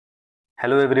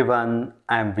Hello everyone,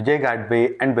 I am Vijay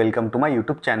Gadbe and welcome to my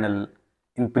YouTube channel.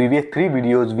 In previous 3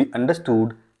 videos we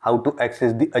understood how to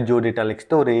access the Azure Data Lake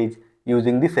storage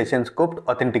using the session scoped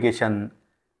authentication.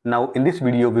 Now in this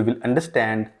video we will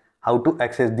understand how to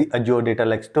access the Azure Data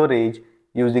Lake storage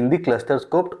using the cluster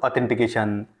scoped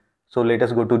authentication. So let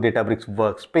us go to Databricks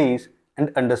workspace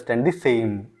and understand the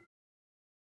same.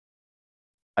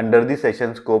 Under the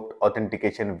session scoped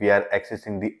authentication, we are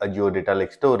accessing the Azure Data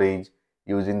Lake storage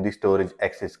using the storage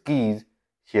access keys,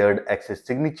 shared access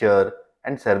signature,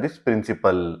 and service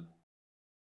principal.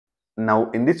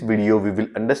 Now in this video, we will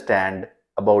understand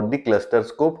about the cluster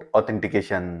scoped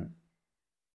authentication.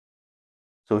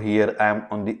 So here I am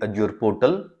on the Azure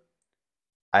portal.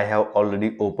 I have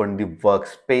already opened the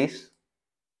workspace,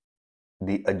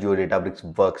 the Azure Databricks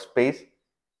workspace,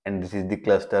 and this is the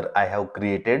cluster I have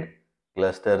created,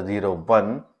 cluster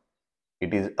 01.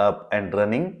 It is up and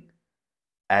running,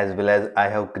 as well as I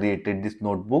have created this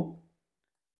notebook,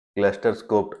 cluster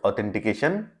scoped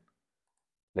authentication.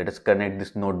 Let us connect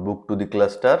this notebook to the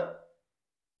cluster.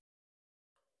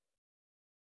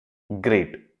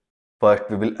 Great. First,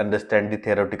 we will understand the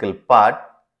theoretical part.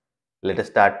 Let us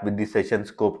start with the session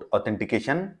scoped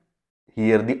authentication.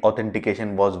 Here, the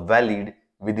authentication was valid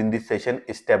within the session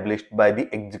established by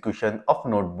the execution of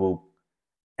notebook,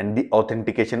 and the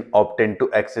authentication obtained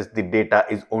to access the data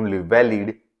is only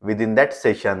valid within that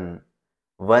session.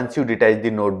 Once you detach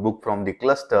the notebook from the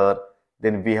cluster,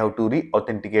 then we have to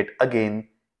re-authenticate again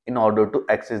in order to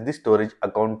access the storage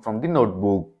account from the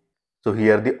notebook. So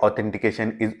here the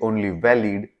authentication is only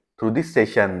valid through this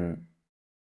session.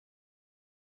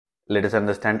 Let us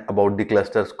understand about the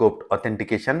cluster scoped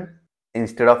authentication.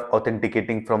 Instead of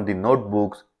authenticating from the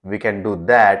notebooks, we can do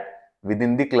that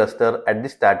within the cluster at the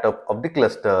startup of the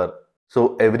cluster.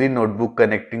 So every notebook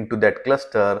connecting to that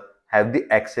cluster have the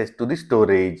access to the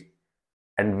storage.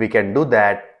 And we can do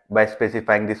that by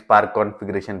specifying the Spark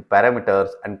configuration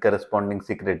parameters and corresponding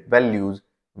secret values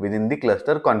within the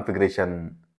cluster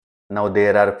configuration. Now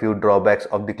there are few drawbacks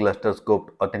of the cluster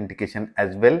scoped authentication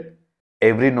as well.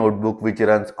 Every notebook which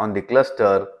runs on the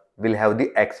cluster will have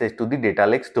the access to the data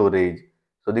lake storage.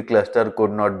 So the cluster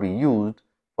could not be used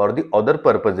for the other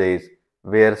purposes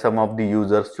where some of the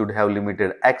users should have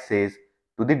limited access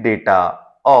to the data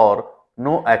or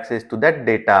no access to that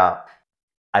data.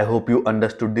 I hope you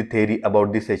understood the theory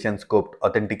about the session scoped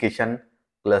authentication,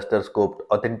 cluster scoped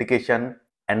authentication,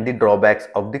 and the drawbacks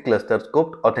of the cluster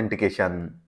scoped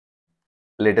authentication.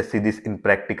 Let us see this in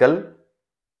practical.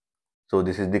 So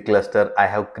this is the cluster I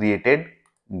have created.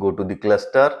 Go to the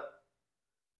cluster.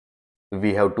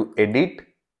 We have to edit.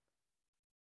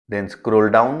 Then scroll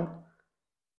down.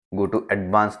 Go to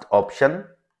advanced option.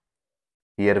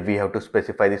 Here we have to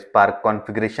specify the Spark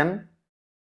configuration.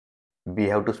 We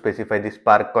have to specify the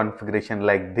Spark configuration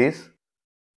like this.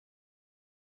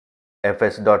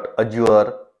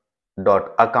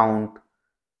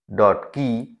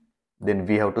 fs.azure.account.key. Then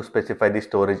we have to specify the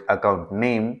storage account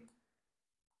name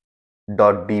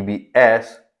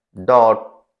 .dbs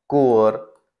 .core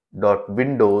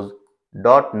 .windows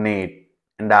 .net,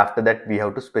 and after that we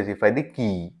have to specify the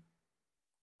key.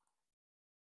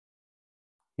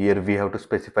 Here we have to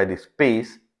specify the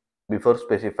space before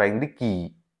specifying the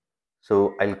key.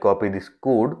 So I'll copy this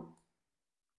code,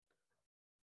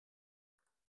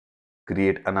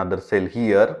 create another cell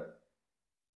here.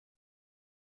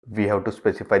 We have to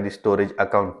specify the storage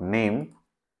account name.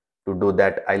 To do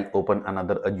that, I'll open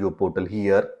another Azure portal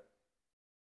here.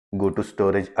 Go to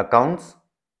storage accounts.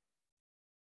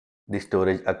 The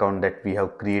storage account that we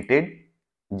have created,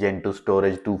 Gen2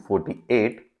 storage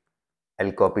 248.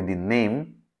 I'll copy the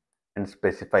name and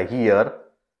specify here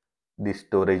the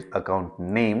storage account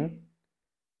name.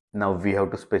 Now we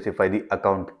have to specify the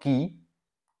account key.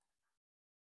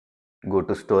 Go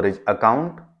to storage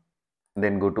account,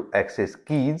 then go to access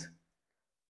keys.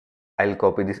 I'll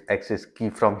copy this access key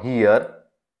from here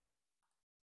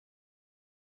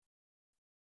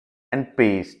and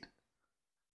paste.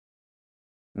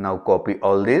 Now copy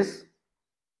all this,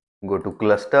 go to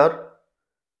cluster,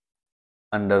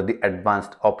 under the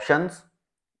advanced options,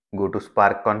 go to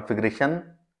Spark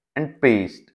configuration and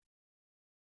paste.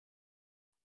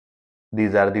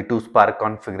 These are the two Spark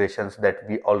configurations that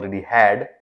we already had,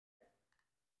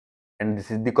 and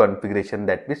this is the configuration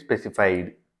that we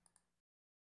specified.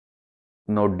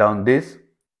 Note down this,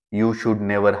 you should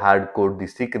never hard code the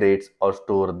secrets or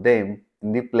store them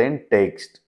in the plain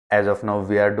text. As of now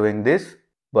we are doing this,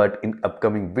 but in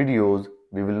upcoming videos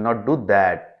we will not do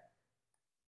that.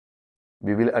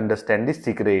 We will understand the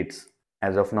secrets.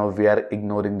 As of now we are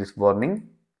ignoring this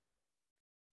warning.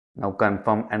 Now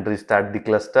confirm and restart the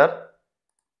cluster.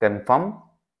 Confirm.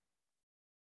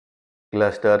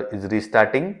 Cluster is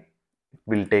restarting. It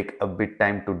will take a bit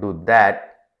time to do that.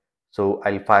 So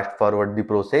I'll fast forward the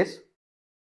process.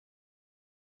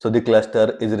 So the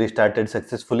cluster is restarted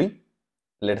successfully.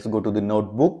 Let's go to the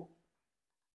notebook.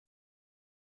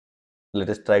 Let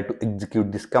us try to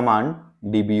execute this command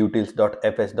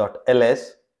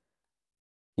dbutils.fs.ls.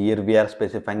 Here we are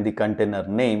specifying the container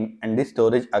name and the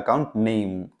storage account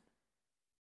name.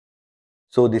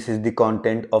 So this is the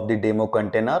content of the demo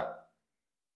container.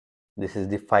 This is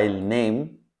the file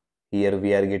name. Here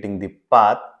we are getting the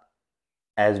path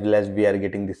as well as we are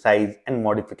getting the size and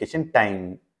modification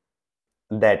time.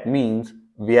 That means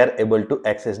we are able to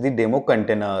access the demo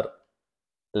container.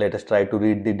 Let us try to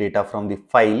read the data from the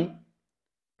file.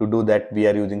 To do that, we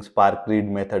are using Spark read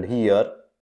method here.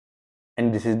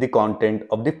 And this is the content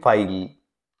of the file.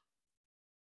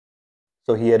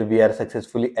 So here we are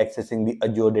successfully accessing the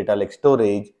Azure Data Lake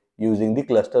storage using the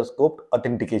cluster scoped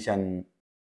authentication.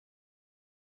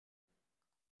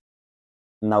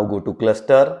 Now go to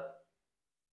cluster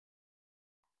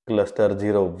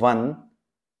 01,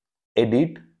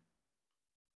 edit,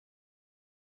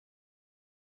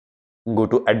 go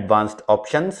to advanced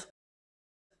options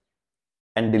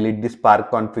and delete the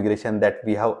Spark configuration that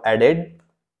we have added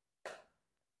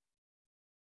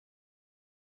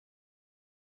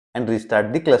and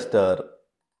restart the cluster.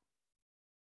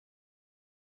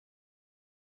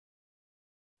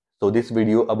 So this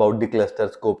video about the cluster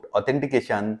scoped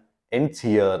authentication ends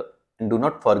here, and do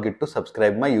not forget to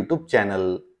subscribe my YouTube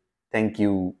channel. Thank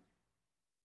you.